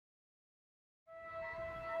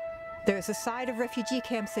There's a side of refugee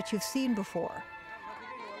camps that you've seen before,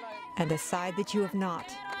 and a side that you have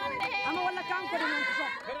not.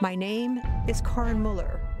 My name is Karen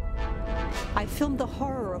Muller. I filmed the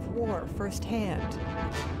horror of war firsthand,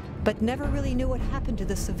 but never really knew what happened to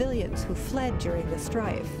the civilians who fled during the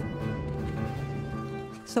strife.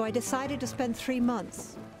 So I decided to spend 3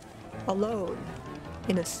 months alone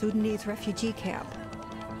in a Sudanese refugee camp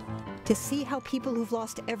to see how people who've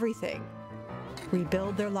lost everything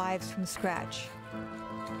rebuild their lives from scratch.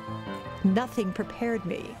 Nothing prepared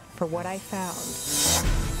me for what I found.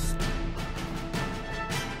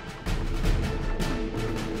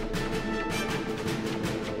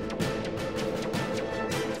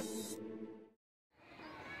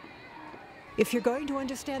 If you're going to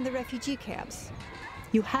understand the refugee camps,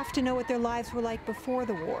 you have to know what their lives were like before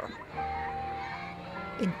the war,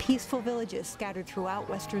 in peaceful villages scattered throughout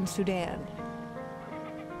Western Sudan.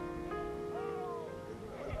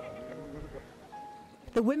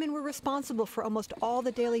 The women were responsible for almost all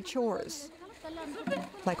the daily chores,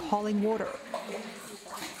 like hauling water.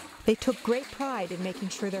 They took great pride in making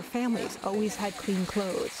sure their families always had clean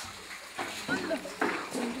clothes.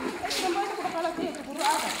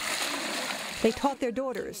 They taught their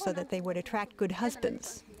daughters so that they would attract good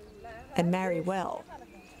husbands and marry well.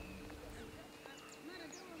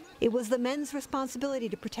 It was the men's responsibility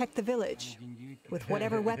to protect the village with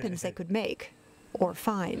whatever weapons they could make or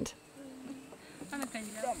find.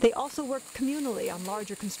 They also worked communally on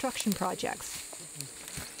larger construction projects,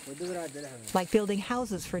 like building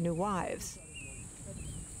houses for new wives.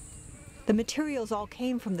 The materials all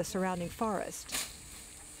came from the surrounding forest,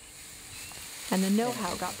 and the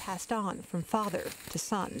know-how got passed on from father to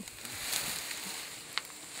son.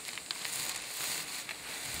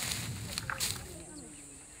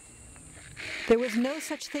 There was no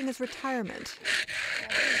such thing as retirement.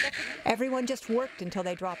 Everyone just worked until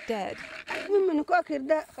they dropped dead,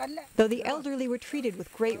 though the elderly were treated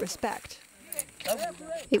with great respect.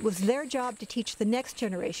 It was their job to teach the next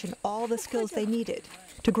generation all the skills they needed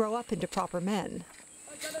to grow up into proper men.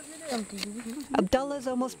 Abdullah's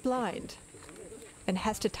almost blind and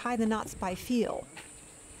has to tie the knots by feel,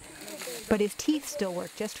 but his teeth still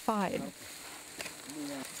work just fine.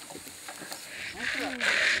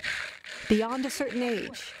 Beyond a certain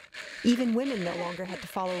age, even women no longer had to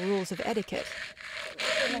follow rules of etiquette.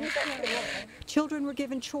 Children were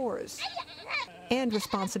given chores and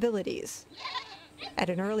responsibilities at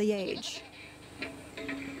an early age.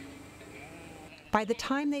 By the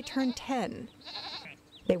time they turned 10,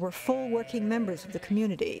 they were full working members of the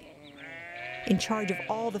community, in charge of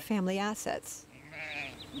all the family assets.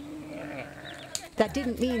 That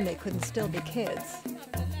didn't mean they couldn't still be kids.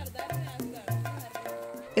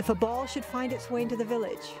 If a ball should find its way into the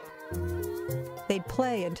village, they'd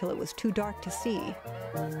play until it was too dark to see.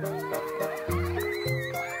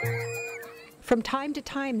 From time to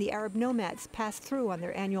time, the Arab nomads passed through on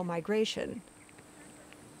their annual migration.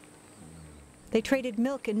 They traded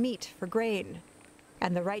milk and meat for grain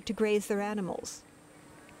and the right to graze their animals.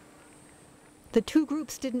 The two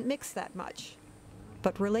groups didn't mix that much,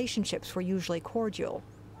 but relationships were usually cordial.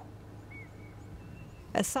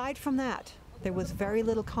 Aside from that, there was very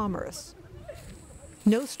little commerce.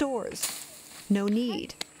 No stores, no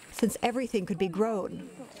need, since everything could be grown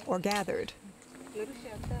or gathered.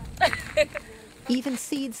 Even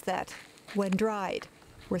seeds that, when dried,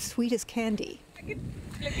 were sweet as candy.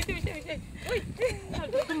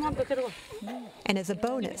 And as a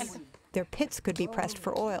bonus, their pits could be pressed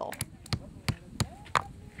for oil.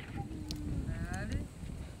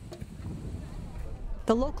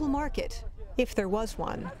 The local market, if there was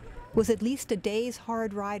one, was at least a day's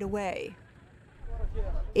hard ride away.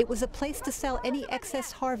 It was a place to sell any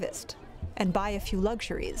excess harvest and buy a few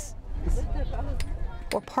luxuries,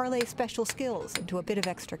 or parlay special skills into a bit of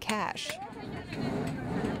extra cash.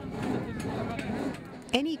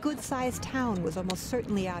 Any good-sized town was almost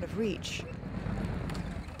certainly out of reach,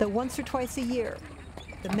 though once or twice a year,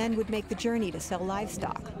 the men would make the journey to sell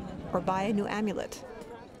livestock or buy a new amulet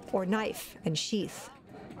or knife and sheath.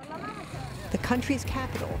 The country's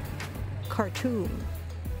capital, Khartoum,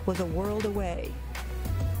 was a world away.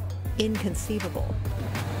 Inconceivable.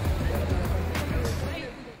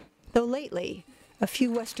 Though lately, a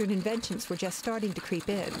few Western inventions were just starting to creep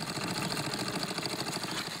in.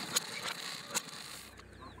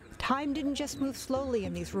 Time didn't just move slowly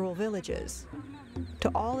in these rural villages.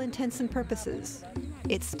 To all intents and purposes,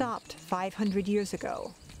 it stopped 500 years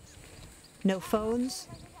ago. No phones,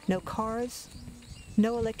 no cars,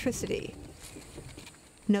 no electricity,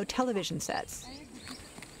 no television sets.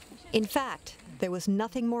 In fact, there was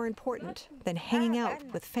nothing more important than hanging out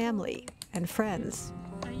with family and friends.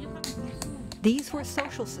 These were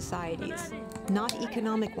social societies, not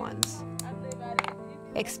economic ones.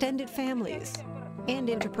 Extended families and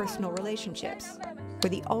interpersonal relationships were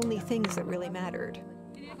the only things that really mattered.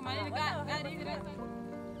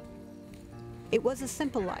 It was a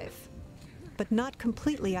simple life, but not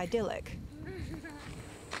completely idyllic.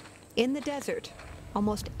 In the desert,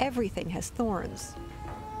 almost everything has thorns,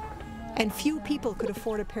 and few people could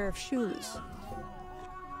afford a pair of shoes.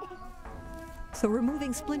 So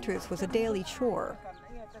removing splinters was a daily chore.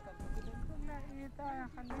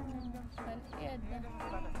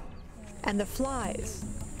 And the flies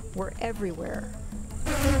were everywhere.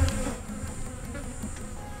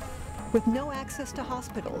 With no access to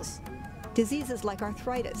hospitals, diseases like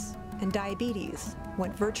arthritis and diabetes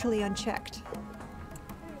went virtually unchecked.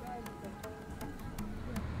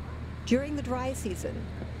 During the dry season,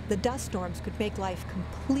 the dust storms could make life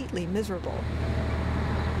completely miserable.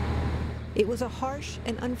 It was a harsh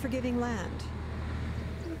and unforgiving land.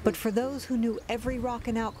 But for those who knew every rock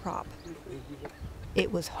and outcrop,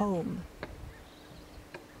 it was home.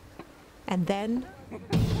 And then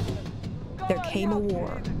there came a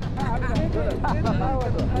war.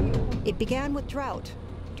 It began with drought,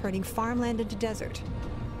 turning farmland into desert,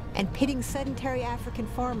 and pitting sedentary African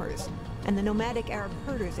farmers and the nomadic Arab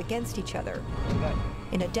herders against each other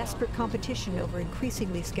in a desperate competition over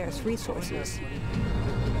increasingly scarce resources.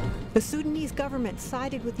 The Sudanese government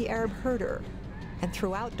sided with the Arab herder, and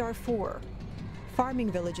throughout Darfur, farming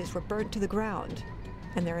villages were burnt to the ground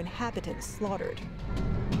and their inhabitants slaughtered.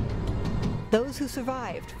 Those who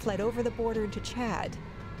survived fled over the border into Chad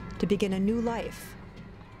to begin a new life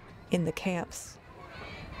in the camps.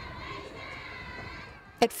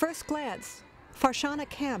 At first glance, Farshana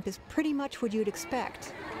camp is pretty much what you'd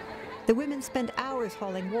expect. The women spend hours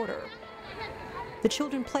hauling water. The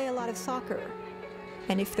children play a lot of soccer,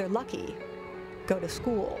 and if they're lucky, go to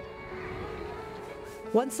school.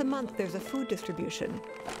 Once a month, there's a food distribution.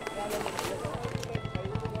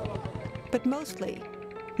 But mostly,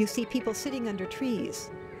 you see people sitting under trees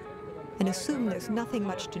and assume there's nothing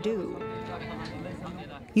much to do.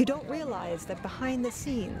 You don't realize that behind the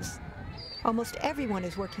scenes, almost everyone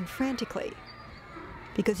is working frantically,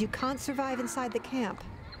 because you can't survive inside the camp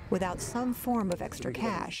without some form of extra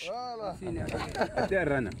cash.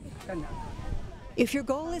 If your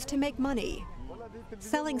goal is to make money,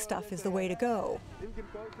 selling stuff is the way to go.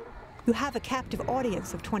 You have a captive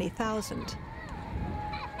audience of 20,000.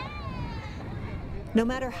 No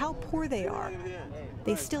matter how poor they are,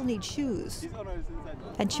 they still need shoes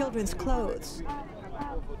and children's clothes,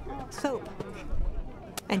 soap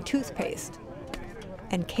and toothpaste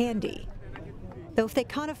and candy. Though if they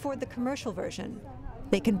can't afford the commercial version,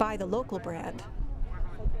 they can buy the local brand.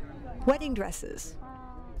 Wedding dresses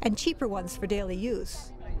and cheaper ones for daily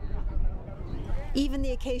use. Even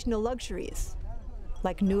the occasional luxuries,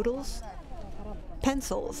 like noodles,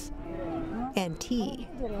 pencils, and tea.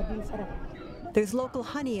 There's local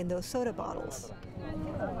honey in those soda bottles.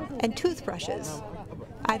 And toothbrushes,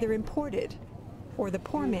 either imported or the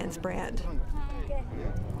poor man's brand.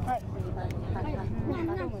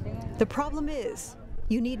 The problem is,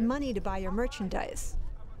 you need money to buy your merchandise,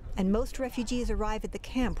 and most refugees arrive at the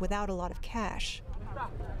camp without a lot of cash.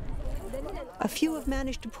 A few have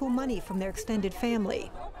managed to pool money from their extended family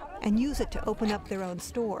and use it to open up their own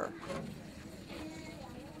store.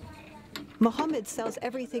 Mohammed sells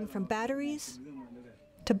everything from batteries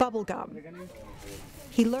to bubble gum.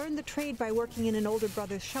 He learned the trade by working in an older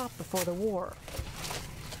brother's shop before the war.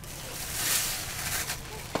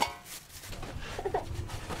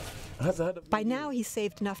 By now, he's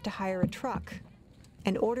saved enough to hire a truck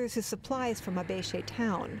and orders his supplies from Abeshe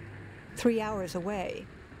town, 3 hours away.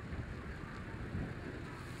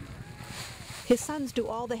 His sons do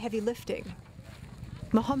all the heavy lifting.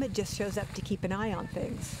 Mohammed just shows up to keep an eye on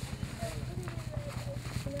things.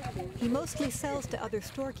 He mostly sells to other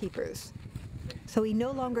storekeepers, so he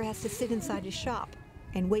no longer has to sit inside his shop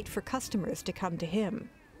and wait for customers to come to him.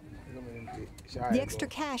 The extra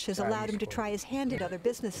cash has allowed him to try his hand at other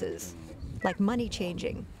businesses, like money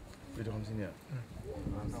changing,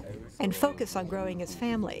 and focus on growing his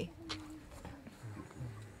family.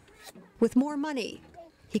 With more money,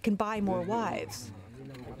 he can buy more wives.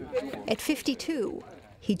 At 52,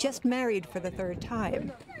 he just married for the 3rd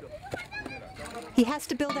time. He has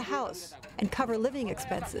to build a house and cover living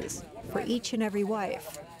expenses for each and every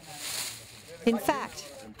wife. In fact,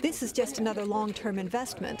 this is just another long-term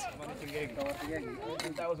investment.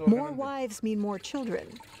 More wives mean more children,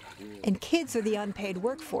 and kids are the unpaid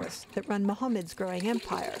workforce that run Mohammed's growing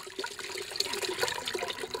empire.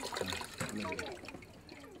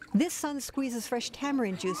 This son squeezes fresh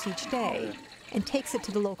tamarind juice each day and takes it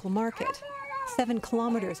to the local market. 7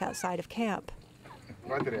 kilometers outside of camp.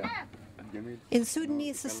 In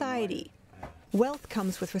Sudanese society, wealth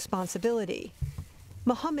comes with responsibility.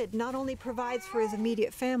 Mohammed not only provides for his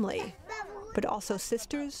immediate family, but also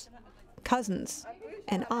sisters, cousins,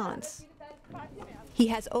 and aunts. He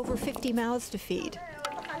has over 50 mouths to feed.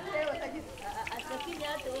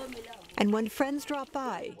 And when friends drop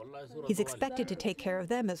by, he's expected to take care of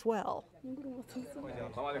them as well.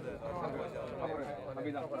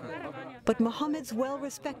 But Mohammed's well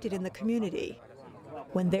respected in the community.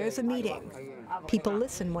 When there's a meeting, people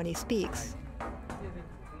listen when he speaks.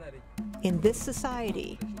 In this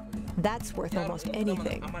society, that's worth almost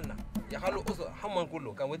anything.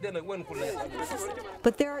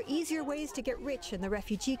 But there are easier ways to get rich in the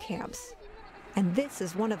refugee camps, and this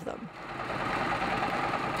is one of them.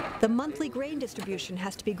 The monthly grain distribution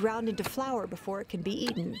has to be ground into flour before it can be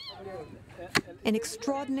eaten. An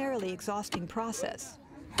extraordinarily exhausting process.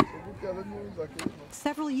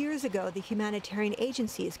 Several years ago, the humanitarian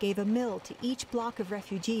agencies gave a mill to each block of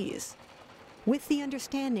refugees, with the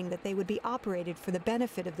understanding that they would be operated for the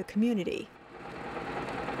benefit of the community.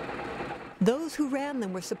 Those who ran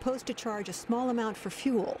them were supposed to charge a small amount for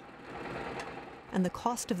fuel and the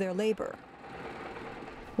cost of their labor.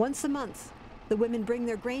 Once a month, the women bring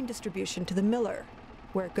their grain distribution to the miller,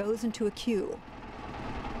 where it goes into a queue.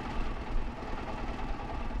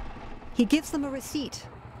 He gives them a receipt,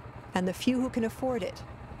 and the few who can afford it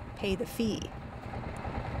pay the fee.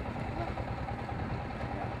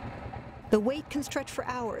 The wait can stretch for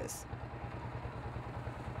hours,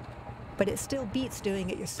 but it still beats doing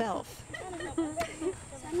it yourself.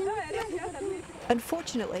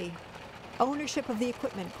 Unfortunately, ownership of the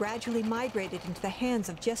equipment gradually migrated into the hands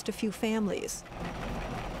of just a few families,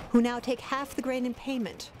 who now take half the grain in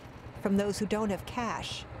payment from those who don't have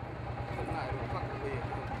cash.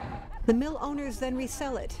 The mill owners then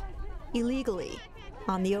resell it, illegally,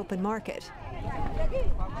 on the open market.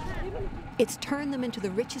 It's turned them into the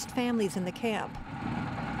richest families in the camp.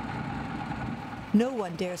 No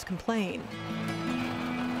one dares complain,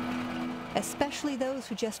 especially those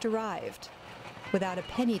who just arrived, without a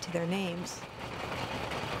penny to their names.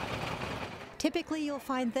 Typically, you'll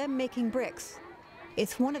find them making bricks.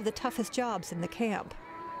 It's one of the toughest jobs in the camp.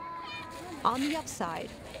 On the upside,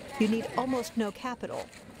 you need almost no capital.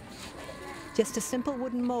 Just a simple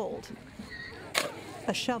wooden mold,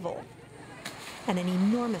 a shovel, and an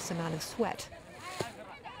enormous amount of sweat.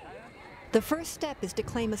 The first step is to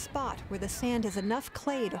claim a spot where the sand has enough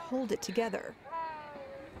clay to hold it together.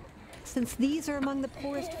 Since these are among the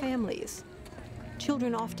poorest families,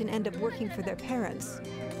 children often end up working for their parents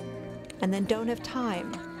and then don't have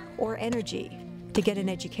time or energy to get an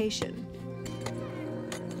education.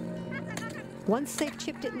 Once they've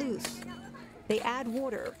chipped it loose, they add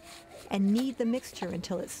water and knead the mixture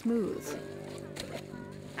until it's smooth.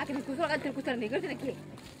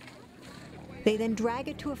 They then drag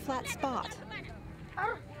it to a flat spot,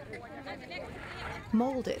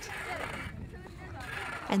 mold it,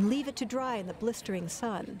 and leave it to dry in the blistering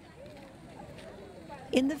sun.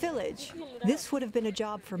 In the village, this would have been a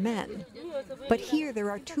job for men, but here there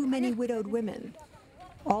are too many widowed women,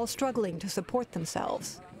 all struggling to support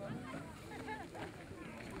themselves.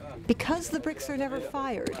 Because the bricks are never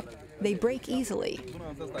fired, they break easily.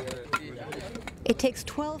 It takes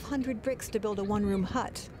 1,200 bricks to build a one-room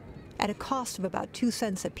hut, at a cost of about 2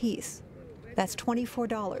 cents a piece. That's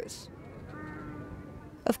 $24.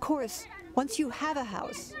 Of course, once you have a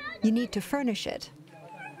house, you need to furnish it.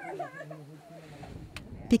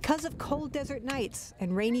 Because of cold desert nights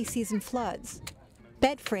and rainy season floods,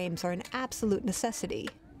 bed frames are an absolute necessity.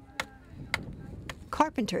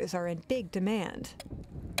 Carpenters are in big demand.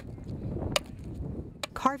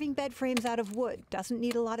 Carving bed frames out of wood doesn't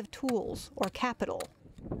need a lot of tools or capital,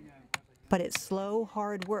 but it's slow,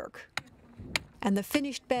 hard work. And the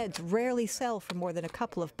finished beds rarely sell for more than a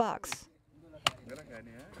couple of bucks.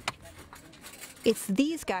 It's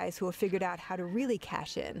these guys who have figured out how to really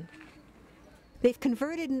cash in. They've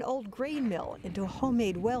converted an old grain mill into a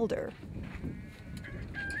homemade welder.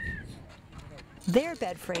 Their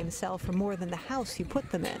bed frames sell for more than the house you put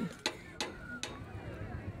them in.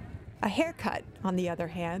 A haircut, on the other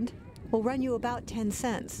hand, will run you about 10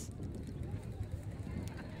 cents.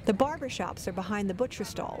 The barber shops are behind the butcher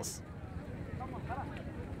stalls.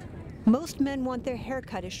 Most men want their hair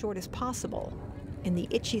cut as short as possible in the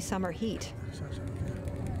itchy summer heat.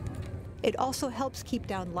 It also helps keep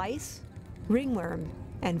down lice, ringworm,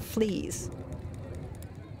 and fleas.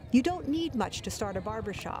 You don't need much to start a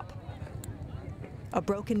barber shop. A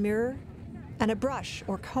broken mirror and a brush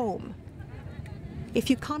or comb. If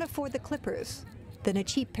you can't afford the clippers, then a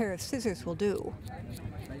cheap pair of scissors will do.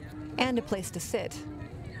 and a place to sit.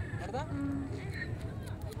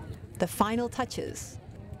 The final touches,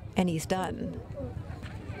 and he's done.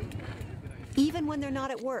 Even when they're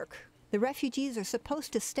not at work, the refugees are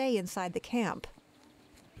supposed to stay inside the camp.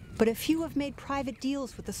 But a few have made private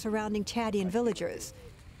deals with the surrounding Chadian villagers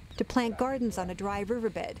to plant gardens on a dry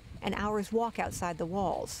riverbed an hour's walk outside the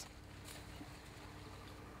walls.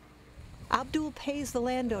 Abdul pays the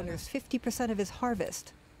landowners 50% of his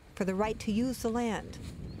harvest for the right to use the land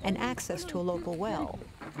and access to a local well.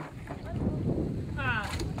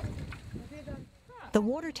 The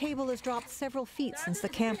water table has dropped several feet since the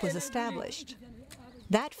camp was established.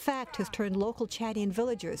 That fact has turned local Chadian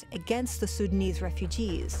villagers against the Sudanese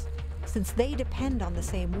refugees, since they depend on the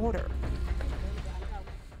same water.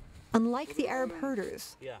 Unlike the Arab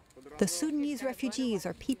herders, the Sudanese refugees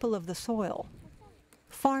are people of the soil.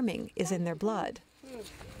 Farming is in their blood.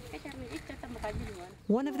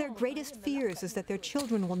 One of their greatest fears is that their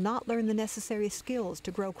children will not learn the necessary skills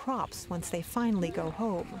to grow crops once they finally go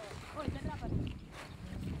home.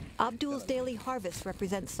 Abdul's daily harvest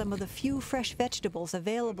represents some of the few fresh vegetables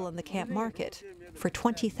available in the camp market for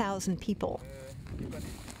 20,000 people.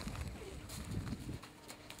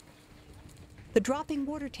 The dropping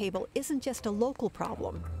water table isn't just a local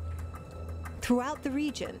problem. Throughout the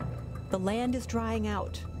region, the land is drying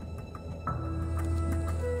out.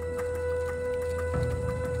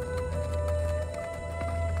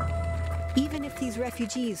 Even if these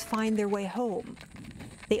refugees find their way home,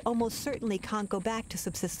 they almost certainly can't go back to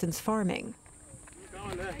subsistence farming.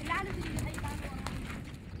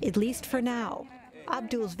 At least for now,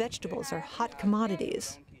 Abdul's vegetables are hot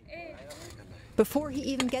commodities. Before he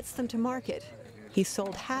even gets them to market, he's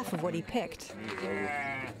sold half of what he picked.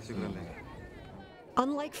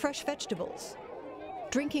 Unlike fresh vegetables,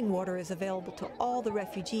 drinking water is available to all the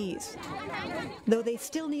refugees, though they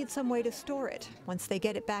still need some way to store it once they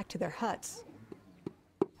get it back to their huts.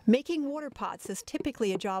 Making water pots is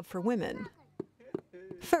typically a job for women.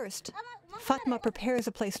 First, Fatma prepares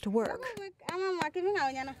a place to work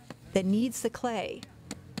that needs the clay.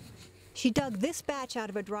 She dug this batch out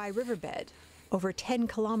of a dry riverbed over 10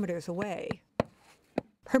 kilometers away.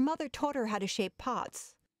 Her mother taught her how to shape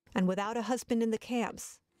pots, and without a husband in the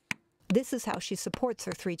camps, this is how she supports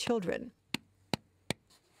her 3 children.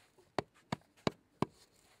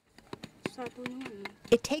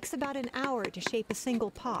 It takes about an hour to shape a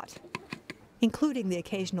single pot, including the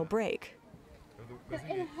occasional break.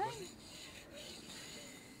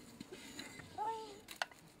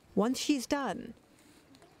 Once she's done,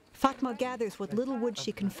 Fatma gathers what little wood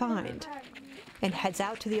she can find and heads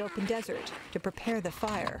out to the open desert to prepare the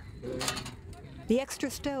fire. The extra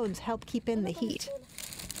stones help keep in the heat.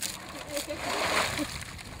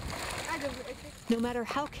 No matter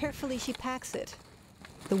how carefully she packs it,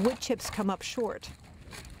 the wood chips come up short.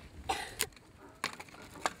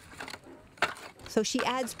 So she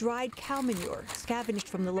adds dried cow manure scavenged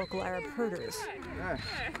from the local Arab herders.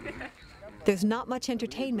 There's not much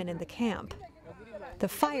entertainment in the camp. The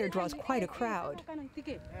fire draws quite a crowd.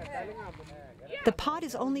 The pot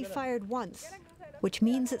is only fired once, which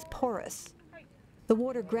means it's porous. The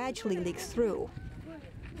water gradually leaks through.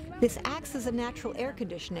 This acts as a natural air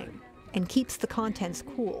conditioning and keeps the contents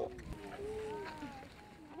cool.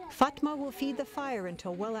 Fatma will feed the fire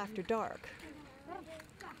until well after dark.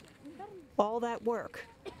 All that work,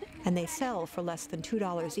 and they sell for less than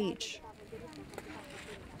 $2 each.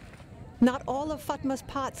 Not all of Fatma's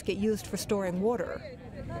pots get used for storing water.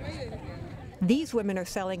 These women are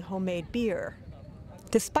selling homemade beer,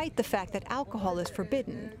 despite the fact that alcohol is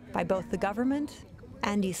forbidden by both the government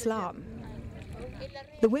and Islam.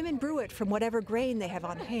 The women brew it from whatever grain they have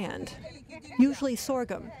on hand, usually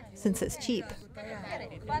sorghum, since it's cheap.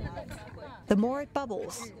 The more it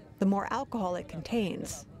bubbles, the more alcohol it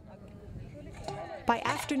contains. By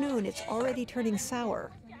afternoon, it's already turning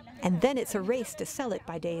sour, and then it's a race to sell it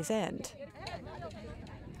by day's end.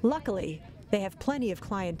 Luckily, they have plenty of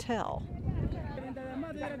clientele.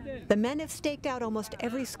 The men have staked out almost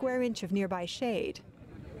every square inch of nearby shade.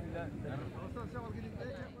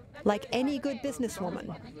 Like any good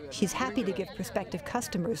businesswoman, she's happy to give prospective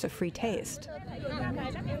customers a free taste.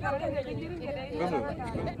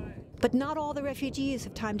 But not all the refugees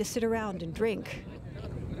have time to sit around and drink.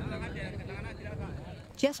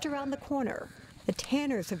 Just around the corner, the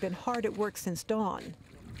tanners have been hard at work since dawn.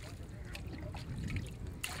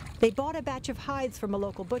 They bought a batch of hides from a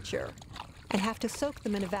local butcher and have to soak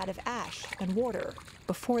them in a vat of ash and water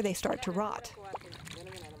before they start to rot.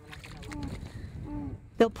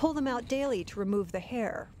 They'll pull them out daily to remove the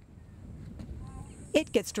hair.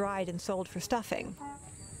 It gets dried and sold for stuffing.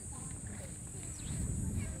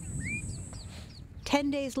 10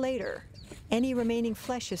 days later, any remaining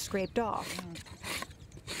flesh is scraped off.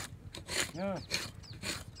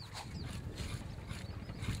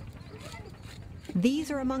 These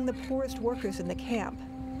are among the poorest workers in the camp.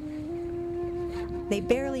 They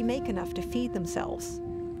barely make enough to feed themselves.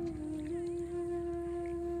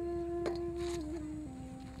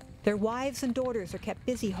 Their wives and daughters are kept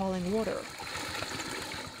busy hauling water.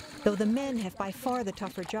 Though the men have by far the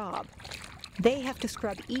tougher job, they have to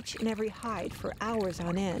scrub each and every hide for hours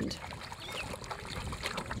on end.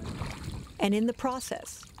 And in the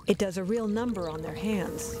process, it does a real number on their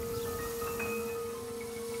hands.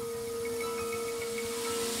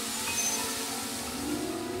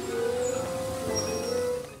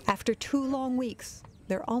 After 2 long weeks,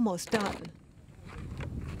 they're almost done.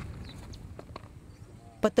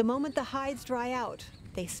 But the moment the hides dry out,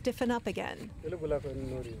 they stiffen up again.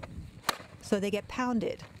 So they get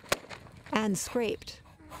pounded and scraped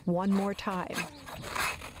one more time.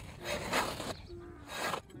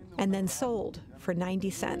 And then sold for 90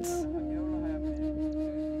 cents.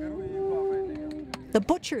 The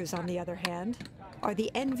butchers, on the other hand, are the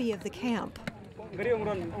envy of the camp.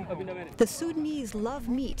 The Sudanese love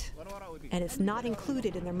meat, and it's not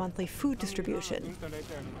included in their monthly food distribution.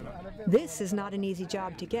 This is not an easy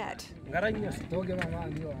job to get.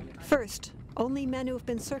 First, only men who have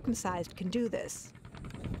been circumcised can do this.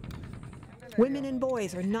 Women and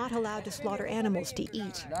boys are not allowed to slaughter animals to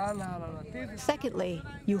eat. Secondly,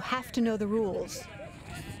 you have to know the rules.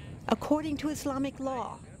 According to Islamic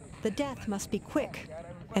law, the death must be quick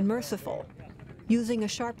and merciful, using a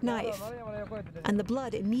sharp knife, and the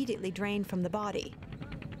blood immediately drained from the body.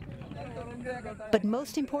 But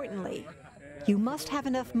most importantly, you must have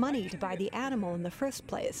enough money to buy the animal in the first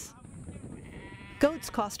place. Goats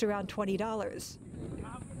cost around $20.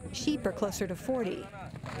 Sheep are closer to $40.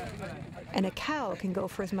 And a cow can go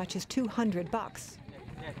for as much as $200.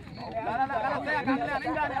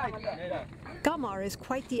 Gamar is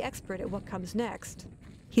quite the expert at what comes next.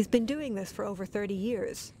 He's been doing this for over 30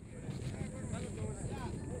 years.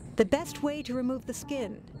 The best way to remove the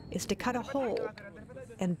skin is to cut a hole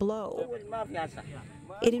and blow.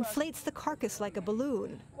 It inflates the carcass like a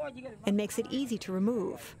balloon and makes it easy to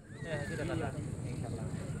remove.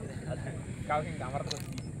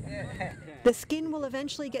 The skin will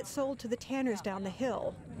eventually get sold to the tanners down the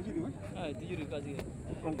hill.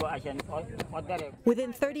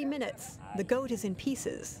 Within 30 minutes, the goat is in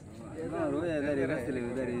pieces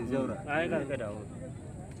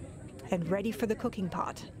and ready for the cooking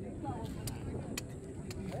pot.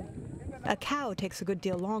 A cow takes a good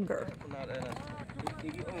deal longer.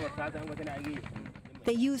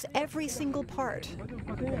 They use every single part,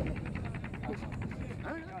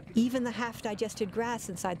 even the half-digested grass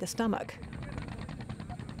inside the stomach.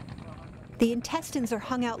 The intestines are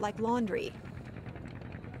hung out like laundry,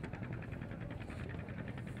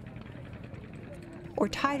 or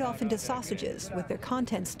tied off into sausages with their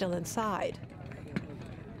contents still inside.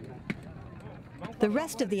 The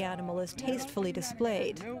rest of the animal is tastefully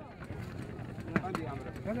displayed.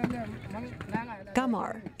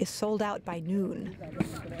 Gamar is sold out by noon.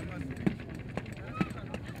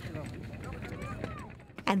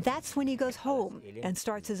 And that's when he goes home and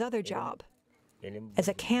starts his other job, as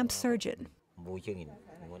a camp surgeon.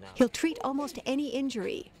 He'll treat almost any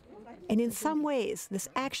injury, and in some ways, this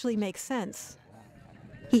actually makes sense.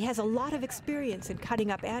 He has a lot of experience in cutting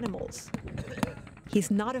up animals. He's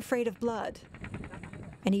not afraid of blood,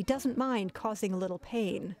 and he doesn't mind causing a little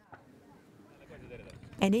pain.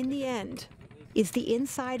 And in the end, is the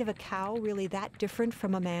inside of a cow really that different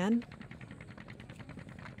from a man?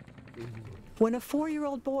 When a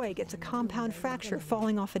 4-year-old boy gets a compound fracture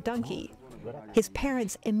falling off a donkey, his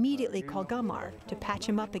parents immediately call Gamar to patch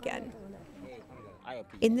him up again.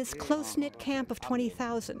 In this close-knit camp of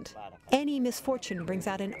 20,000, any misfortune brings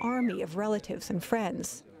out an army of relatives and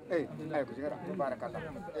friends.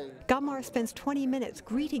 Gamar spends 20 minutes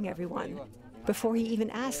greeting everyone before he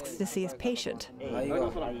even asks to see his patient.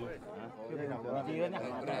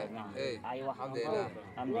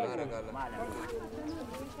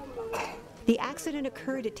 The accident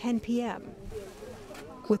occurred at 10 p.m.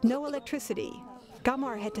 With no electricity,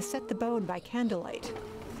 Gamar had to set the bone by candlelight.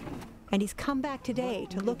 And he's come back today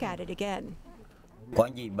to look at it again.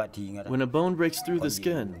 When a bone breaks through the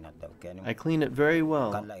skin, I clean it very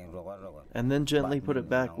well, and then gently put it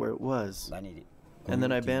back where it was, and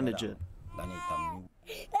then I bandage it.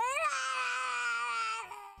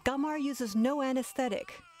 Gamar uses no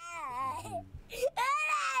anesthetic.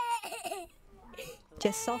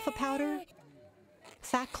 Just sulfa powder,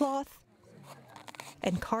 sackcloth,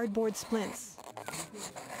 and cardboard splints.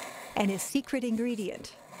 And his secret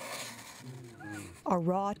ingredient, a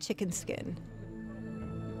raw chicken skin.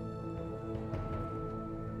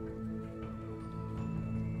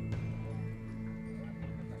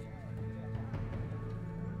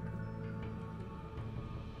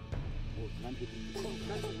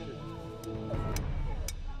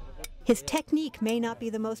 His technique may not be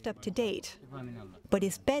the most up-to-date, but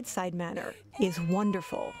his bedside manner is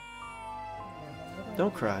wonderful.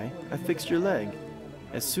 Don't cry. I fixed your leg.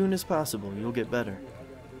 As soon as possible, you'll get better.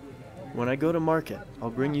 When I go to market, I'll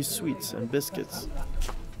bring you sweets and biscuits.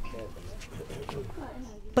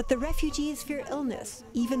 But the refugees fear illness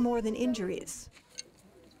even more than injuries.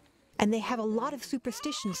 And they have a lot of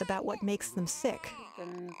superstitions about what makes them sick.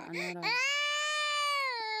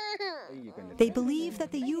 They believe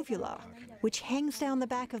that the uvula, which hangs down the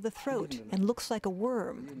back of the throat and looks like a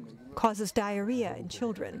worm, causes diarrhea in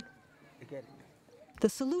children. The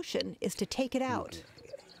solution is to take it out,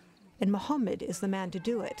 and Muhammad is the man to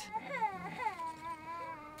do it.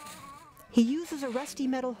 He uses a rusty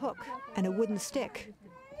metal hook and a wooden stick,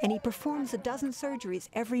 and he performs 12 surgeries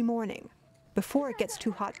every morning before it gets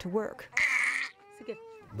too hot to work.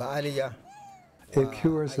 It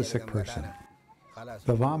cures a sick person.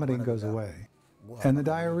 The vomiting goes away, and the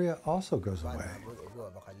diarrhea also goes away.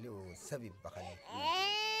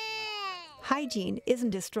 Hygiene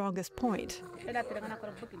isn't his strongest point.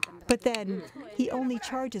 But then, he only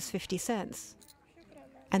charges 50 cents.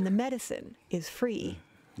 And the medicine is free.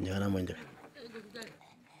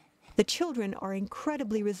 The children are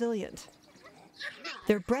incredibly resilient.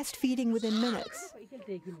 They're breastfeeding within minutes.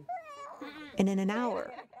 And in an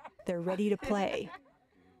hour, they're ready to play.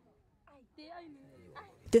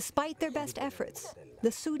 Despite their best efforts,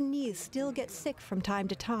 the Sudanese still get sick from time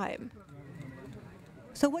to time.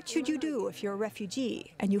 So what should you do if you're a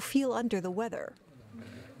refugee and you feel under the weather?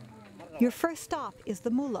 Your first stop is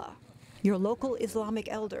the mullah, your local Islamic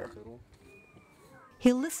elder.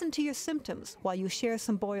 He'll listen to your symptoms while you share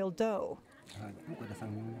some boiled dough.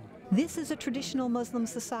 This is a traditional Muslim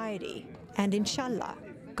society, and inshallah,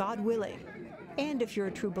 God willing, and if you're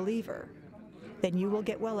a true believer, then you will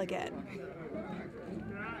get well again.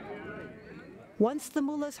 Once the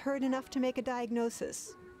mullah's heard enough to make a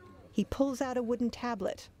diagnosis, he pulls out a wooden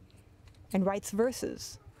tablet and writes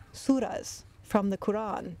verses, surahs, from the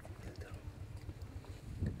Quran.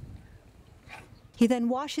 He then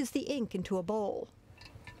washes the ink into a bowl.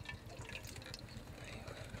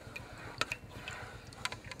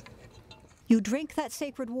 You drink that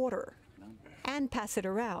sacred water and pass it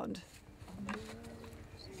around.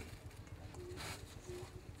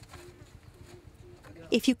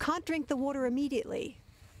 If you can't drink the water immediately,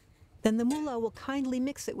 then the mullah will kindly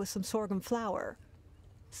mix it with some sorghum flour,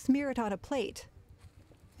 smear it on a plate,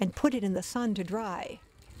 and put it in the sun to dry.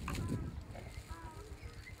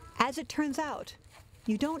 As it turns out,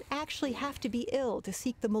 you don't actually have to be ill to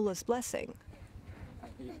seek the mullah's blessing.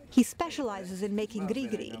 He specializes in making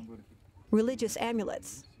grigri, religious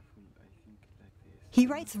amulets. He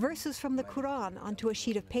writes verses from the Quran onto a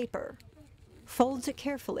sheet of paper, folds it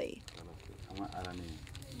carefully,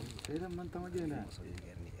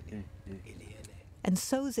 and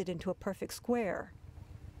sews it into a perfect square.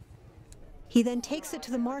 He then takes it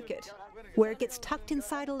to the market, where it gets tucked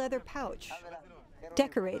inside a leather pouch,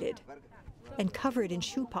 decorated, and covered in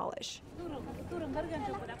shoe polish.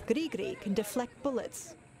 Grigri can deflect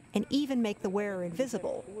bullets and even make the wearer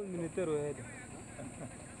invisible.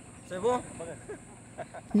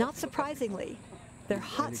 Not surprisingly, they're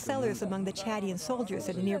hot sellers among the Chadian soldiers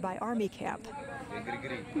at a nearby army camp.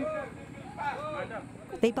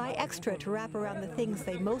 They buy extra to wrap around the things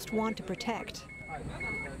they most want to protect.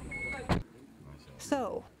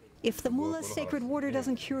 So, if the mullah's sacred water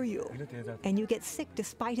doesn't cure you, and you get sick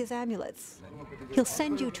despite his amulets, he'll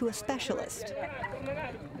send you to a specialist.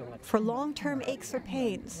 For long-term aches or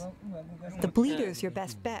pains, the bleeder's your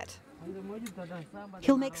best bet.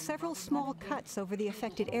 He'll make several small cuts over the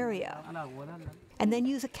affected area, and then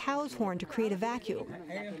use a cow's horn to create a vacuum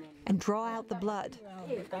and draw out the blood.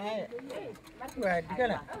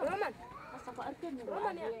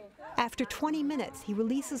 After 20 minutes, he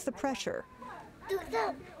releases the pressure,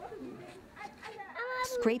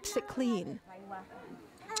 scrapes it clean,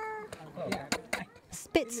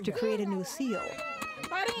 spits to create a new seal,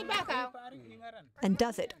 and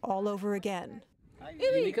does it all over again.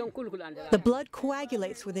 The blood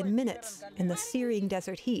coagulates within minutes in the searing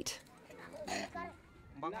desert heat.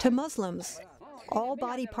 To Muslims, all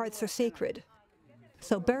body parts are sacred,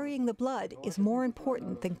 so burying the blood is more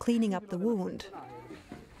important than cleaning up the wound.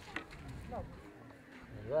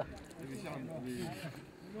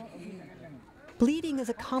 Bleeding is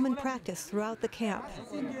a common practice throughout the camp.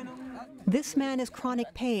 This man has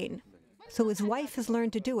chronic pain, so his wife has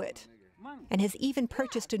learned to do it and has even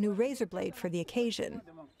purchased a new razor blade for the occasion.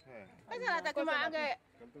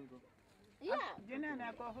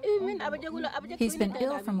 He's been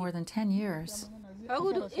ill for more than 10 years.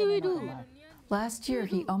 Last year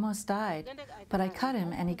he almost died, but I cut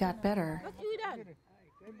him and he got better.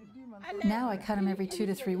 Now I cut him every 2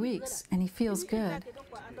 to 3 weeks and he feels good.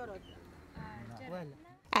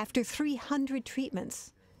 After 300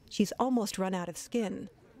 treatments, she's almost run out of skin.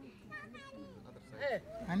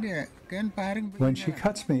 When she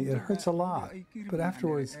cuts me, it hurts a lot, but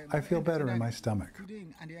afterwards I feel better in my stomach.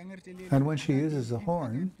 And when she uses the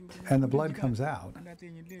horn and the blood comes out,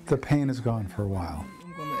 the pain is gone for a while.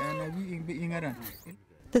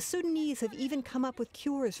 The Sudanese have even come up with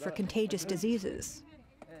cures for contagious diseases.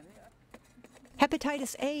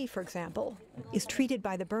 Hepatitis A, for example, is treated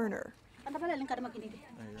by the burner.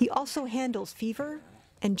 He also handles fever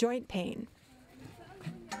and joint pain.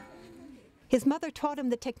 His mother taught him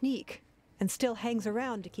the technique and still hangs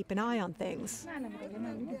around to keep an eye on things.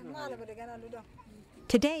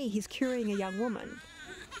 Today, he's curing a young woman.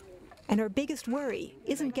 And her biggest worry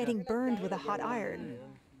isn't getting burned with a hot iron.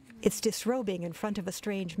 It's disrobing in front of a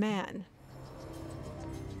strange man.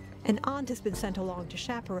 An aunt has been sent along to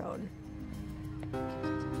chaperone.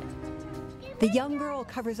 The young girl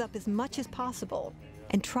covers up as much as possible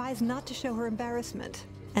and tries not to show her embarrassment,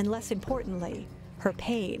 and less importantly, her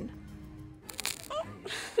pain.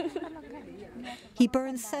 He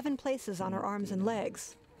burns 7 places on her arms and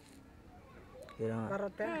legs.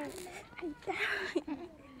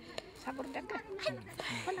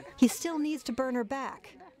 He still needs to burn her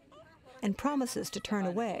back and promises to turn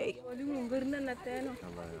away.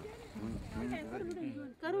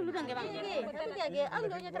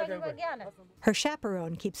 Her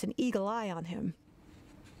chaperone keeps an eagle eye on him.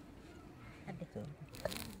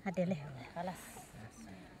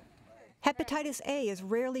 Hepatitis A is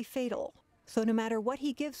rarely fatal, so no matter what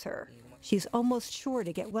he gives her, she's almost sure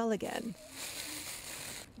to get well again.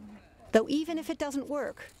 Though even if it doesn't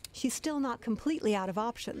work, she's still not completely out of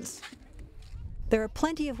options. There are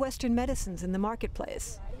plenty of Western medicines in the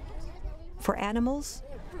marketplace, for animals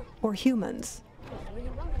or humans.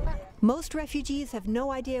 Most refugees have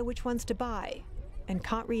no idea which ones to buy and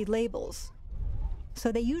can't read labels,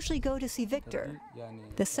 so they usually go to see Victor,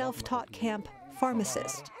 the self-taught camp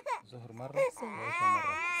pharmacist.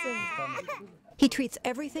 He treats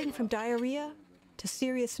everything from diarrhea to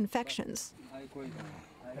serious infections,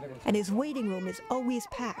 and his waiting room is always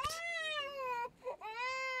packed.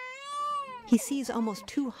 He sees almost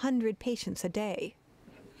 200 patients a day.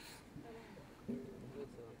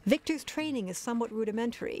 Victor's training is somewhat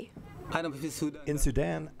rudimentary. In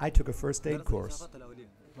Sudan, I took a first aid course.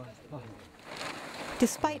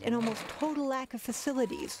 Despite an almost total lack of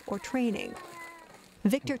facilities or training,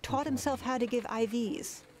 Victor taught himself how to give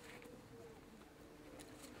IVs.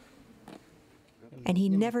 And he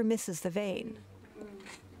never misses the vein.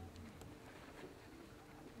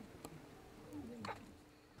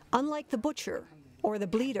 Unlike the butcher or the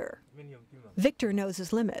bleeder, Victor knows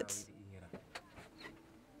his limits.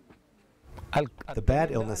 The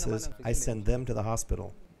bad illnesses, I send them to the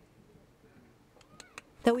hospital.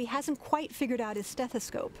 Though he hasn't quite figured out his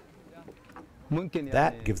stethoscope.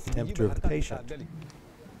 That gives the temperature of the patient.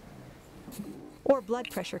 Or blood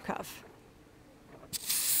pressure cuff.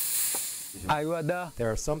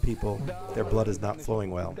 There are some people, their blood is not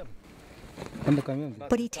flowing well.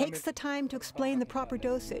 But he takes the time to explain the proper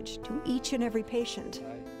dosage to each and every patient,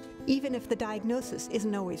 even if the diagnosis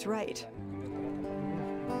isn't always right.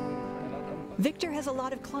 Victor has a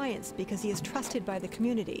lot of clients because he is trusted by the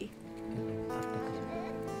community.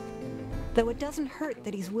 Though it doesn't hurt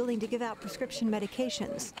that he's willing to give out prescription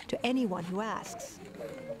medications to anyone who asks.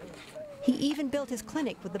 He even built his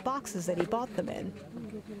clinic with the boxes that he bought them in.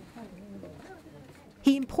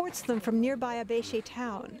 He imports them from nearby Abéché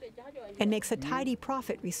town and makes a tidy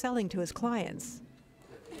profit reselling to his clients.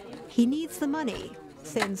 He needs the money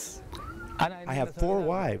since... I have 4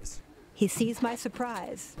 wives. He sees my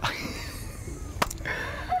surprise.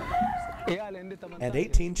 And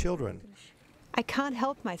 18 children. I can't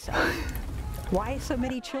help myself. Why so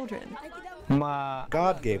many children?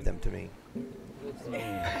 God gave them to me.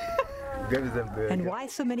 And why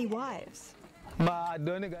so many wives?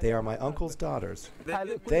 They are my uncle's daughters.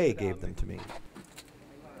 They gave them to me.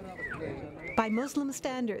 By Muslim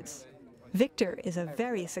standards, Victor is a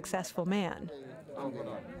very successful man.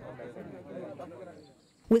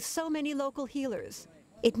 With so many local healers,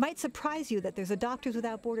 it might surprise you that there's a Doctors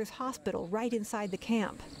Without Borders hospital right inside the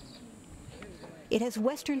camp. It has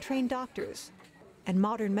Western-trained doctors and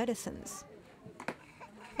modern medicines.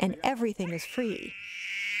 And everything is free.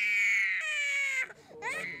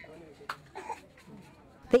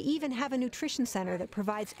 They even have a nutrition center that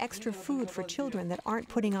provides extra food for children that aren't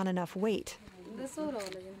putting on enough weight.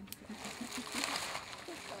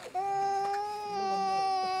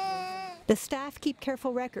 The staff keep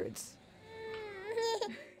careful records,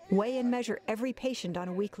 weigh and measure every patient on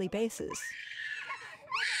a weekly basis,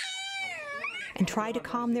 and try to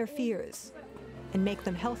calm their fears and make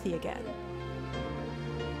them healthy again.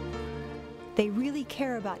 They really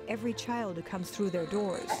care about every child who comes through their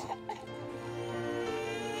doors.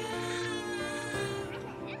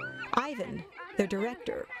 Ivan, their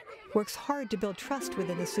director, works hard to build trust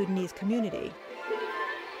within the Sudanese community.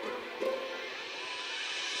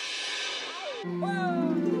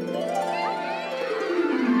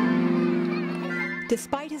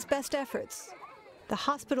 Despite his best efforts, the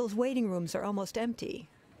hospital's waiting rooms are almost empty.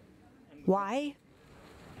 Why?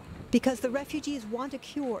 Because the refugees want a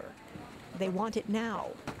cure. They want it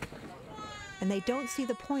now. And they don't see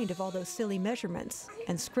the point of all those silly measurements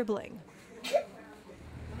and scribbling.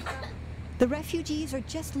 The refugees are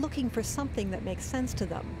just looking for something that makes sense to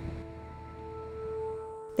them.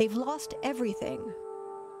 They've lost everything: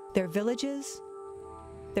 their villages,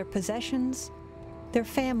 their possessions, their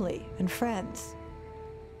family and friends.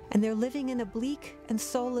 And they're living in a bleak and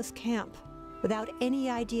soulless camp without any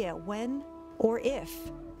idea when or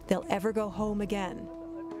if they'll ever go home again.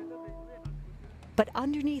 But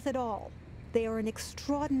underneath it all, they are an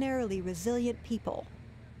extraordinarily resilient people.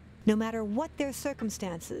 No matter what their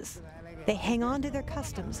circumstances, they hang on to their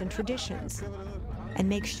customs and traditions and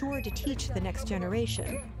make sure to teach the next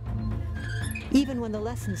generation, even when the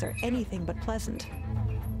lessons are anything but pleasant.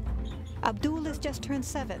 Abdul has just turned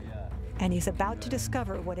 7, and he's about to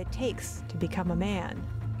discover what it takes to become a man.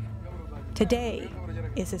 Today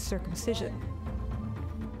is his circumcision.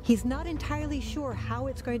 He's not entirely sure how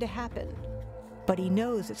it's going to happen, but he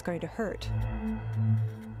knows it's going to hurt.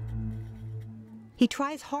 He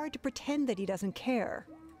tries hard to pretend that he doesn't care.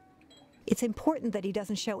 It's important that he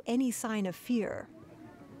doesn't show any sign of fear.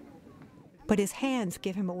 But his hands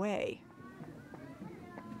give him away.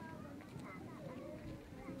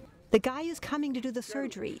 The guy who's coming to do the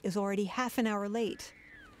surgery is already half an hour late,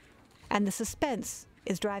 and the suspense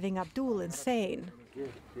is driving Abdul insane.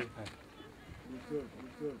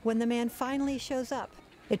 When the man finally shows up,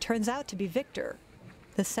 it turns out to be Victor,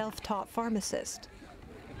 the self-taught pharmacist.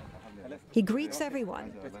 He greets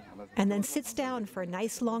everyone and then sits down for a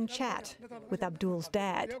nice long chat with Abdul's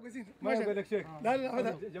dad.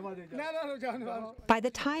 By the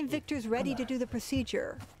time Victor's ready to do the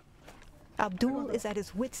procedure, Abdul is at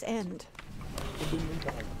his wit's end.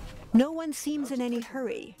 No one seems in any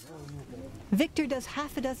hurry. Victor does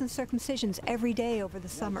half a dozen circumcisions every day over the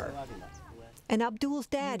summer. And Abdul's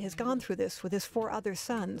dad has gone through this with his 4 other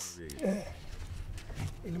sons.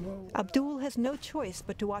 Abdul has no choice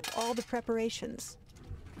but to watch all the preparations,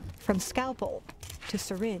 from scalpel to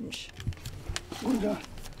syringe.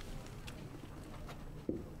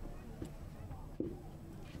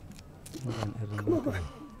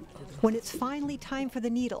 When it's finally time for the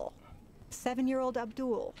needle, 7-year-old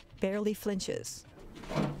Abdul barely flinches.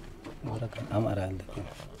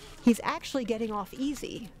 He's actually getting off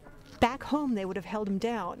easy. Back home, they would have held him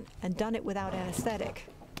down and done it without anesthetic.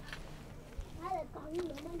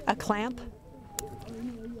 A clamp,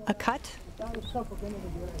 a cut,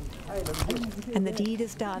 and the deed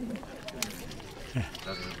is done.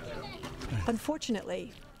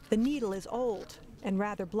 Unfortunately, the needle is old and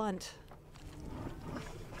rather blunt.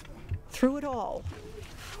 Through it all,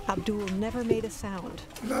 Abdul never made a sound.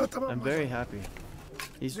 I'm very happy.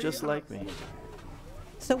 He's just like me.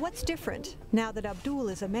 So what's different now that Abdul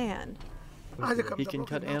is a man? He can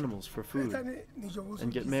cut animals for food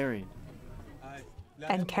and get married.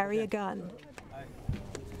 And carry a gun.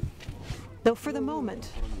 Though for the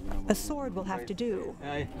moment, a sword will have to do.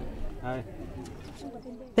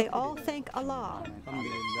 They all thank Allah.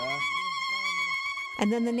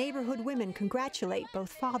 And then the neighborhood women congratulate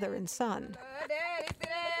both father and son.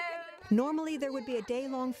 Normally there would be a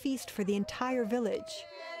day-long feast for the entire village,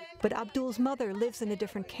 but Abdul's mother lives in a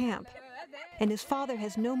different camp, and his father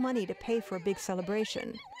has no money to pay for a big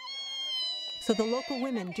celebration. So the local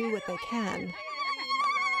women do what they can.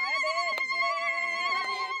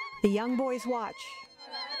 The young boys watch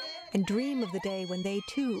and dream of the day when they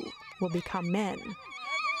too will become men.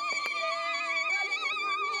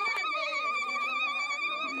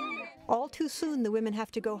 All too soon, the women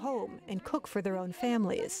have to go home and cook for their own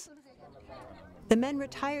families. The men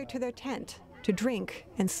retire to their tent to drink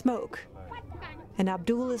and smoke, and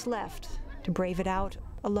Abdul is left to brave it out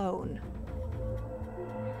alone.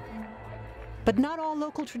 But not all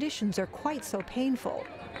local traditions are quite so painful.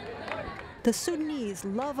 The Sudanese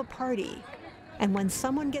love a party, And when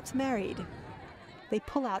someone gets married, they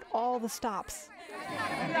pull out all the stops.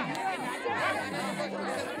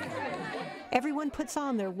 Everyone puts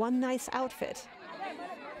on their one nice outfit,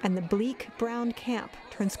 and the bleak brown camp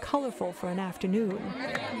turns colorful for an afternoon.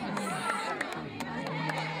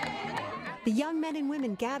 The young men and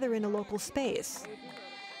women gather in a local space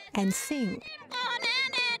and sing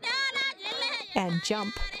and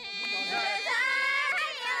jump.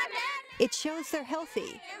 It shows they're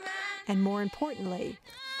healthy, and more importantly,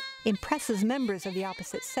 impresses members of the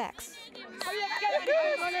opposite sex.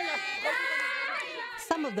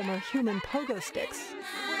 Some of them are human pogo sticks.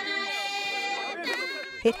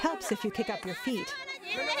 It helps if you kick up your feet.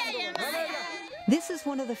 This is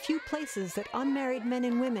one of the few places that unmarried men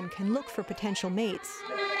and women can look for potential mates.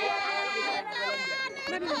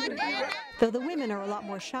 Though the women are a lot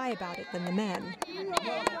more shy about it than the men.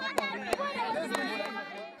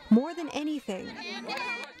 More than anything,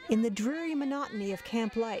 in the dreary monotony of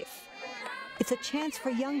camp life, it's a chance for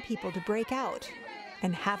young people to break out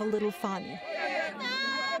and have a little fun.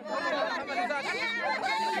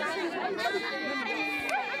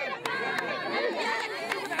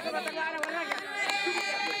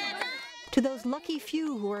 To those lucky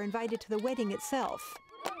few who are invited to the wedding itself,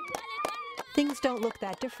 things don't look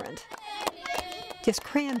that different, just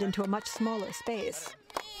crammed into a much smaller space.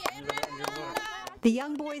 The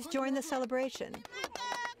young boys join the celebration.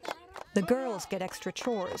 The girls get extra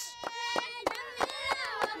chores.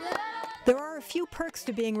 There are a few perks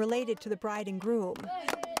to being related to the bride and groom.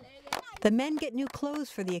 The men get new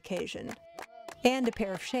clothes for the occasion, and a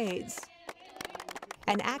pair of shades,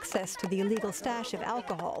 and access to the illegal stash of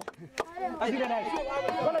alcohol.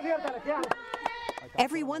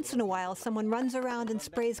 Every once in a while, someone runs around and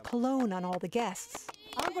sprays cologne on all the guests.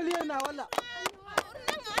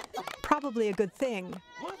 Probably a good thing,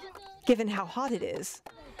 given how hot it is.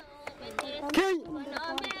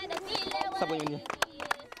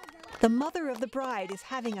 The mother of the bride is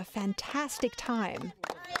having a fantastic time.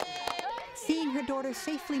 Seeing her daughter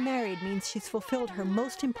safely married means she's fulfilled her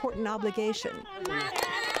most important obligation.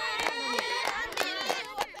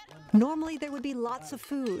 Normally there would be lots of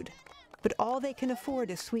food, but all they can afford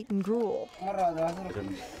is sweetened gruel.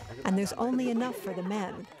 And there's only enough for the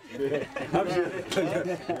men.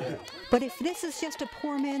 But if this is just a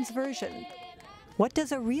poor man's version, what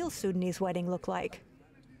does a real Sudanese wedding look like?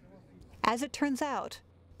 As it turns out,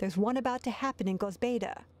 there's one about to happen in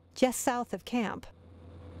Gozbeda, just south of camp.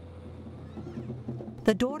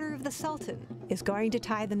 The daughter of the Sultan is going to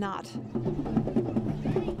tie the knot.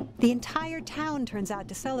 The entire town turns out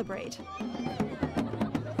to celebrate.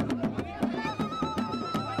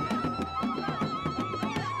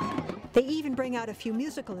 They even bring out a few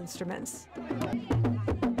musical instruments.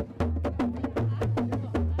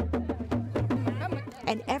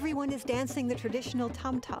 And everyone is dancing the traditional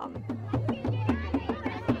tom-tom,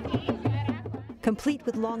 complete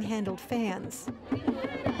with long-handled fans.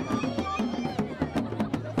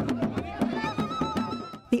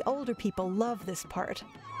 The older people love this part.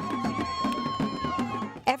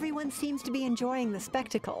 Everyone seems to be enjoying the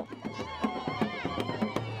spectacle.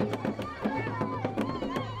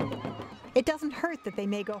 It doesn't hurt that they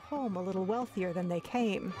may go home a little wealthier than they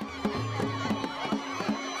came.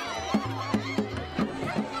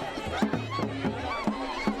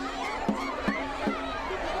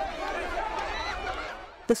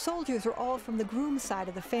 The soldiers are all from the groom's side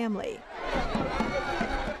of the family.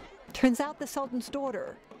 Turns out the Sultan's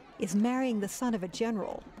daughter is marrying the son of a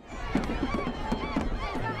general.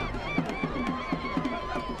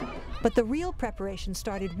 But the real preparation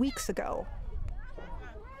started weeks ago,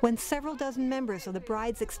 when several dozen members of the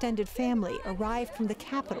bride's extended family arrived from the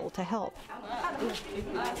capital to help.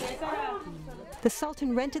 The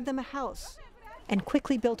Sultan rented them a house and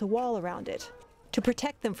quickly built a wall around it to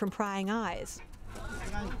protect them from prying eyes.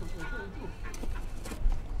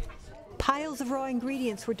 Piles of raw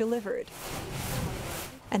ingredients were delivered,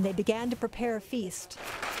 and they began to prepare a feast.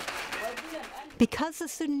 Because the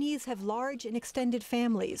Sudanese have large and extended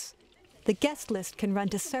families, the guest list can run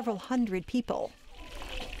to several hundred people.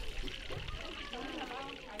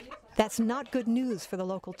 That's not good news for the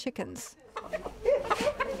local chickens.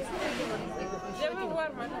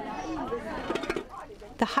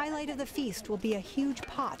 The highlight of the feast will be a huge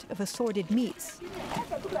pot of assorted meats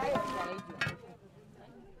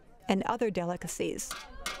and other delicacies.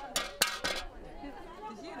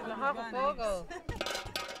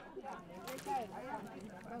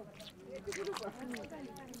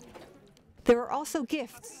 There are also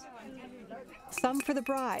gifts, some for the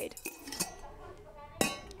bride,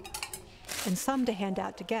 and some to hand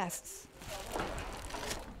out to guests.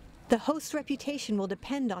 The host's reputation will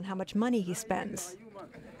depend on how much money he spends.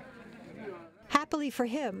 Happily for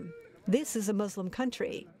him, this is a Muslim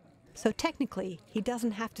country, so technically he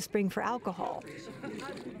doesn't have to spring for alcohol.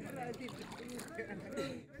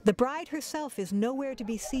 The bride herself is nowhere to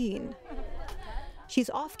be seen. She's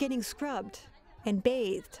off getting scrubbed and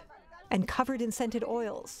bathed and covered in scented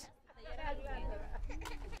oils.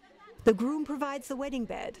 The groom provides the wedding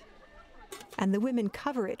bed, and the women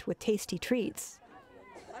cover it with tasty treats.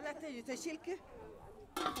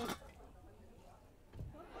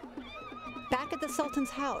 Back at the Sultan's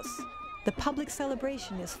house, the public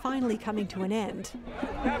celebration is finally coming to an end.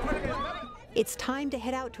 It's time to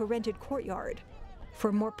head out to a rented courtyard for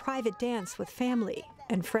a more private dance with family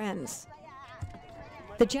and friends.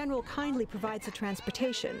 The general kindly provides the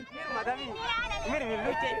transportation.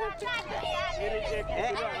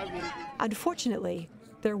 Unfortunately,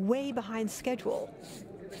 they're way behind schedule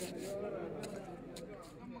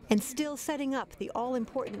and still setting up the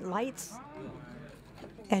all-important lights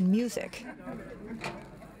and music.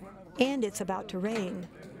 And it's about to rain.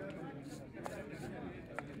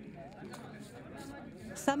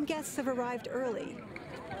 Some guests have arrived early.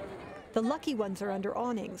 The lucky ones are under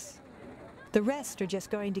awnings. The rest are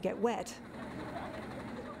just going to get wet.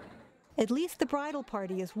 At least the bridal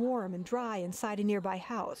party is warm and dry inside a nearby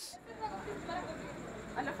house.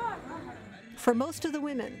 For most of the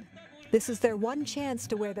women, this is their one chance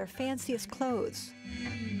to wear their fanciest clothes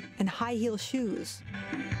and high-heel shoes,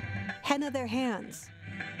 henna their hands,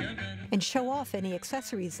 and show off any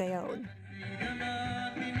accessories they own.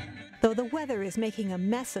 Though the weather is making a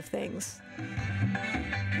mess of things,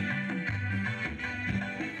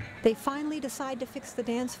 they finally decide to fix the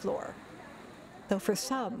dance floor, though for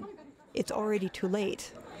some, it's already too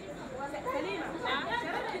late.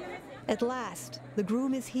 At last, the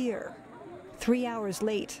groom is here, 3 hours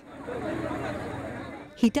late.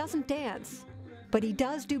 He doesn't dance, but he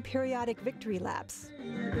does do periodic victory laps.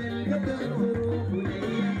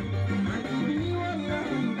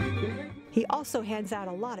 He also hands out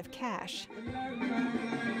a lot of cash.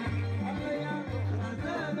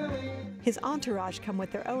 His entourage come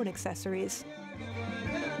with their own accessories.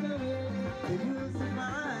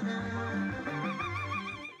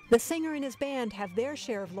 The singer and his band have their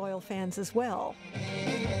share of loyal fans as well.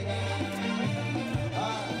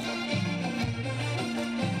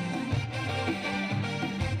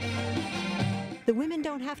 The women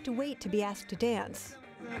don't have to wait to be asked to dance,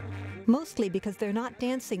 mostly because they're not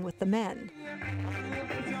dancing with the men.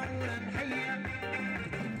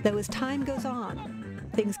 Though as time goes on,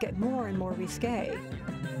 things get more and more risque.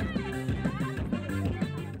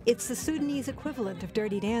 It's the Sudanese equivalent of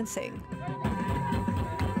dirty dancing.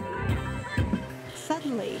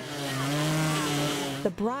 Suddenly, the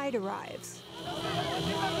bride arrives.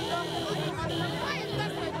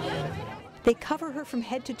 They cover her from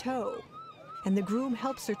head to toe, and the groom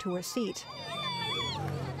helps her to her seat.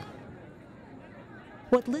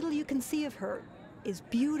 What little you can see of her is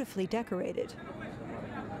beautifully decorated.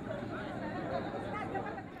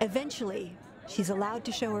 Eventually, she's allowed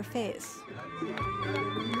to show her face.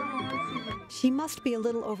 She must be a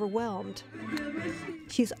little overwhelmed.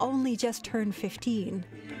 She's only just turned 15,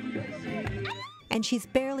 and she's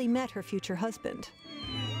barely met her future husband.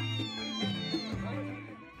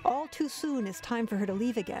 All too soon, it's time for her to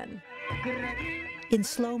leave again, in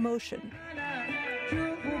slow motion.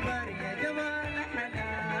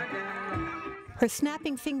 Her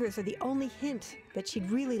snapping fingers are the only hint that she'd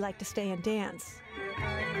really like to stay and dance.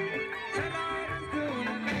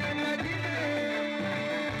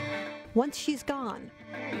 Once she's gone,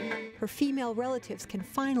 her female relatives can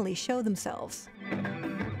finally show themselves.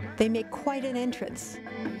 They make quite an entrance,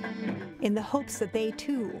 in the hopes that they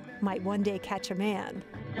too might one day catch a man.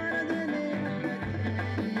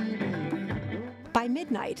 By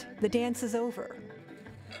midnight, the dance is over,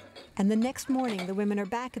 and the next morning the women are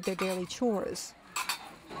back at their daily chores.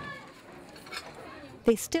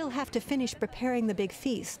 They still have to finish preparing the big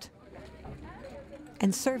feast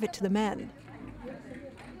and serve it to the men.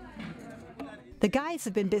 The guys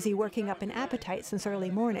have been busy working up an appetite since early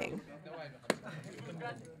morning.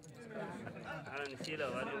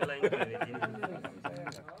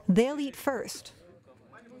 They'll eat first.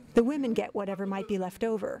 The women get whatever might be left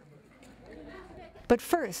over. But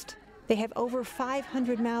first, they have over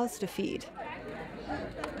 500 mouths to feed.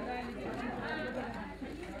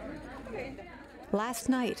 Last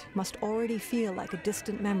night must already feel like a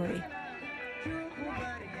distant memory.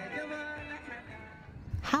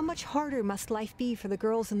 How much harder must life be for the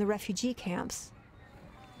girls in the refugee camps?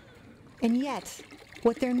 And yet,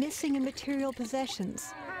 what they're missing in material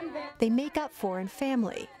possessions, they make up for in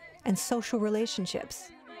family and social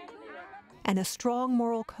relationships. and a strong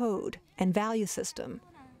moral code and value system.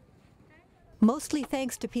 Mostly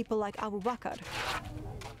thanks to people like Abu Bakr.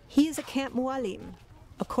 He is a camp muallim,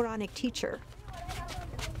 a Quranic teacher.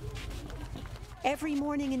 Every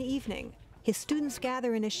morning and evening, his students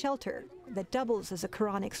gather in a shelter that doubles as a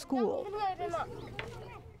Quranic school.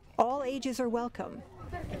 All ages are welcome.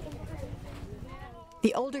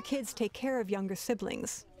 The older kids take care of younger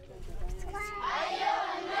siblings.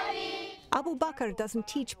 Abu Bakr doesn't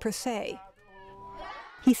teach per se.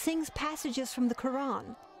 He sings passages from the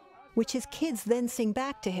Quran, which his kids then sing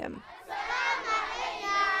back to him.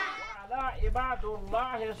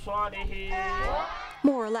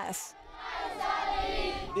 More or less.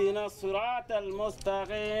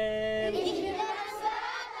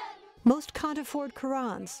 Most can't afford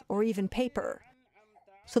Qurans or even paper,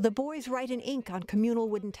 so the boys write in ink on communal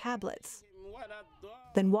wooden tablets,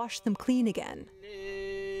 then wash them clean again.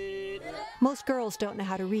 Most girls don't know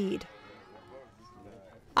how to read.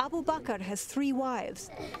 Abu Bakr has 3 wives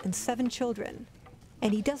and 7 children,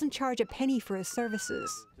 and he doesn't charge a penny for his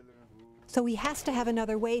services, so he has to have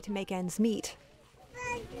another way to make ends meet.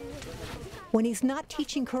 When he's not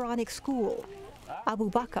teaching Quranic school, Abu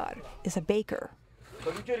Bakr is a baker.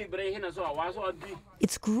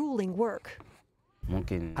 It's grueling work.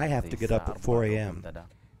 I have to get up at 4 a.m.,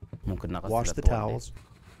 wash the towels,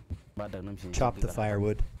 chop the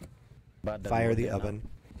firewood, fire the oven,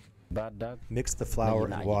 mix the flour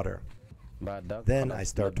and water. Then I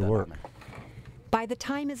start to work. By the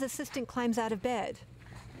time his assistant climbs out of bed,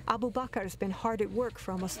 Abu Bakr's been hard at work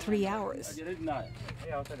for almost 3 hours.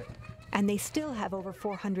 And they still have over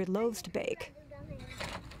 400 loaves to bake.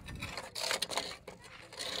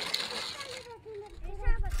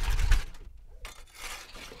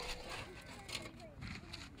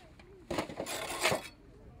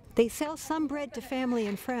 They sell some bread to family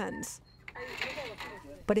and friends.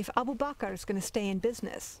 But if Abu Bakr is going to stay in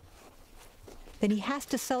business, then he has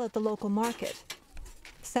to sell at the local market,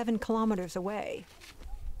 7 kilometers away.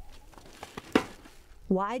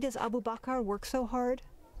 Why does Abu Bakr work so hard?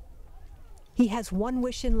 He has one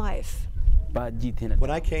wish in life.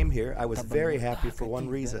 When I came here, I was very happy for one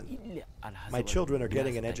reason. My children are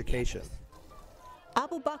getting an education.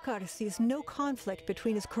 Abu Bakr sees no conflict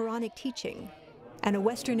between his Quranic teaching and a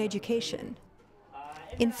Western education.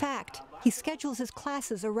 In fact, he schedules his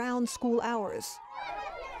classes around school hours.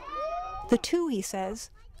 The two, he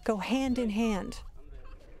says, go hand in hand.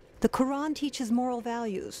 The Quran teaches moral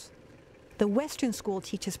values. The Western school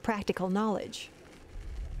teaches practical knowledge.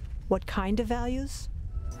 What kind of values?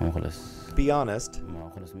 Be honest.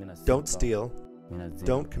 Don't steal.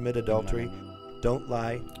 Don't commit adultery. Don't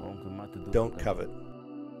lie. Don't covet.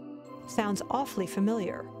 Sounds awfully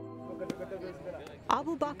familiar.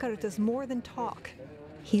 Abu Bakr does more than talk.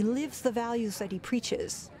 He lives the values that he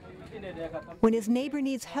preaches. When his neighbor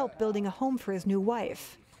needs help building a home for his new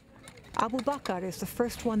wife, Abu Bakr is the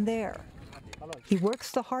first one there. He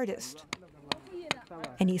works the hardest,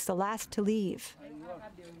 and he's the last to leave.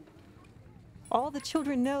 All the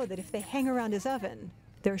children know that if they hang around his oven,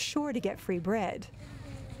 they're sure to get free bread.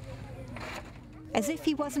 As if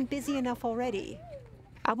he wasn't busy enough already,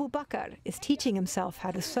 Abu Bakr is teaching himself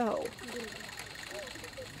how to sew.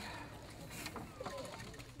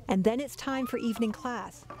 And then it's time for evening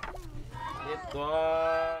class.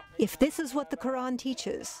 If this is what the Quran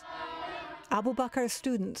teaches, Abu Bakr's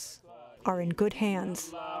students are in good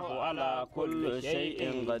hands.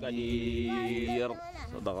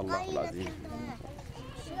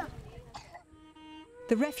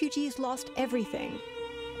 The refugees lost everything,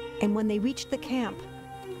 and when they reached the camp,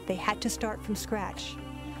 they had to start from scratch.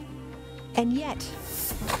 And yet,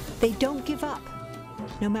 they don't give up,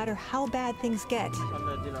 no matter how bad things get.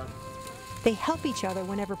 They help each other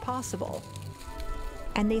whenever possible,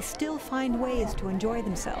 and they still find ways to enjoy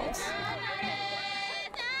themselves.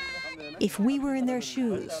 If we were in their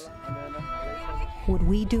shoes, would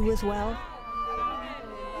we do as well?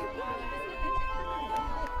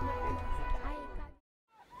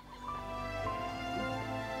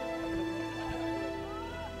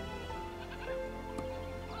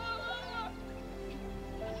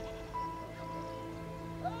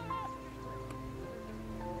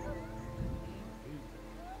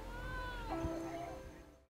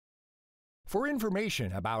 For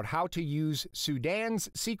information about how to use Sudan's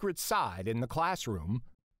Secret Side in the classroom,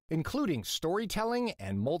 including storytelling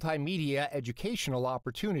and multimedia educational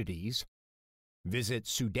opportunities, visit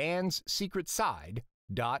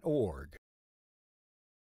Sudan'sSecretSide.org.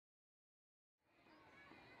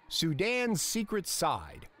 Sudan's Secret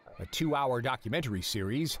Side, a 2-hour documentary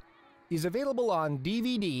series, is available on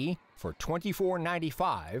DVD for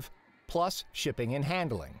 $24.95 plus shipping and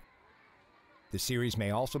handling. The series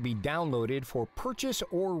may also be downloaded for purchase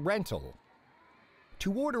or rental.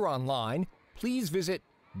 To order online, please visit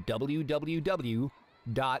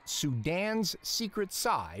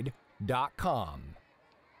www.sudan'ssecretside.com.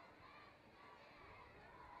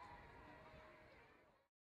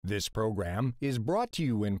 This program is brought to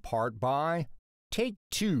you in part by Take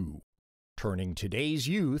Two, turning today's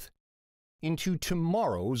youth into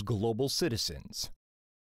tomorrow's global citizens.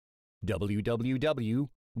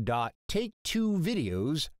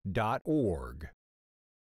 www.taketwovideos.org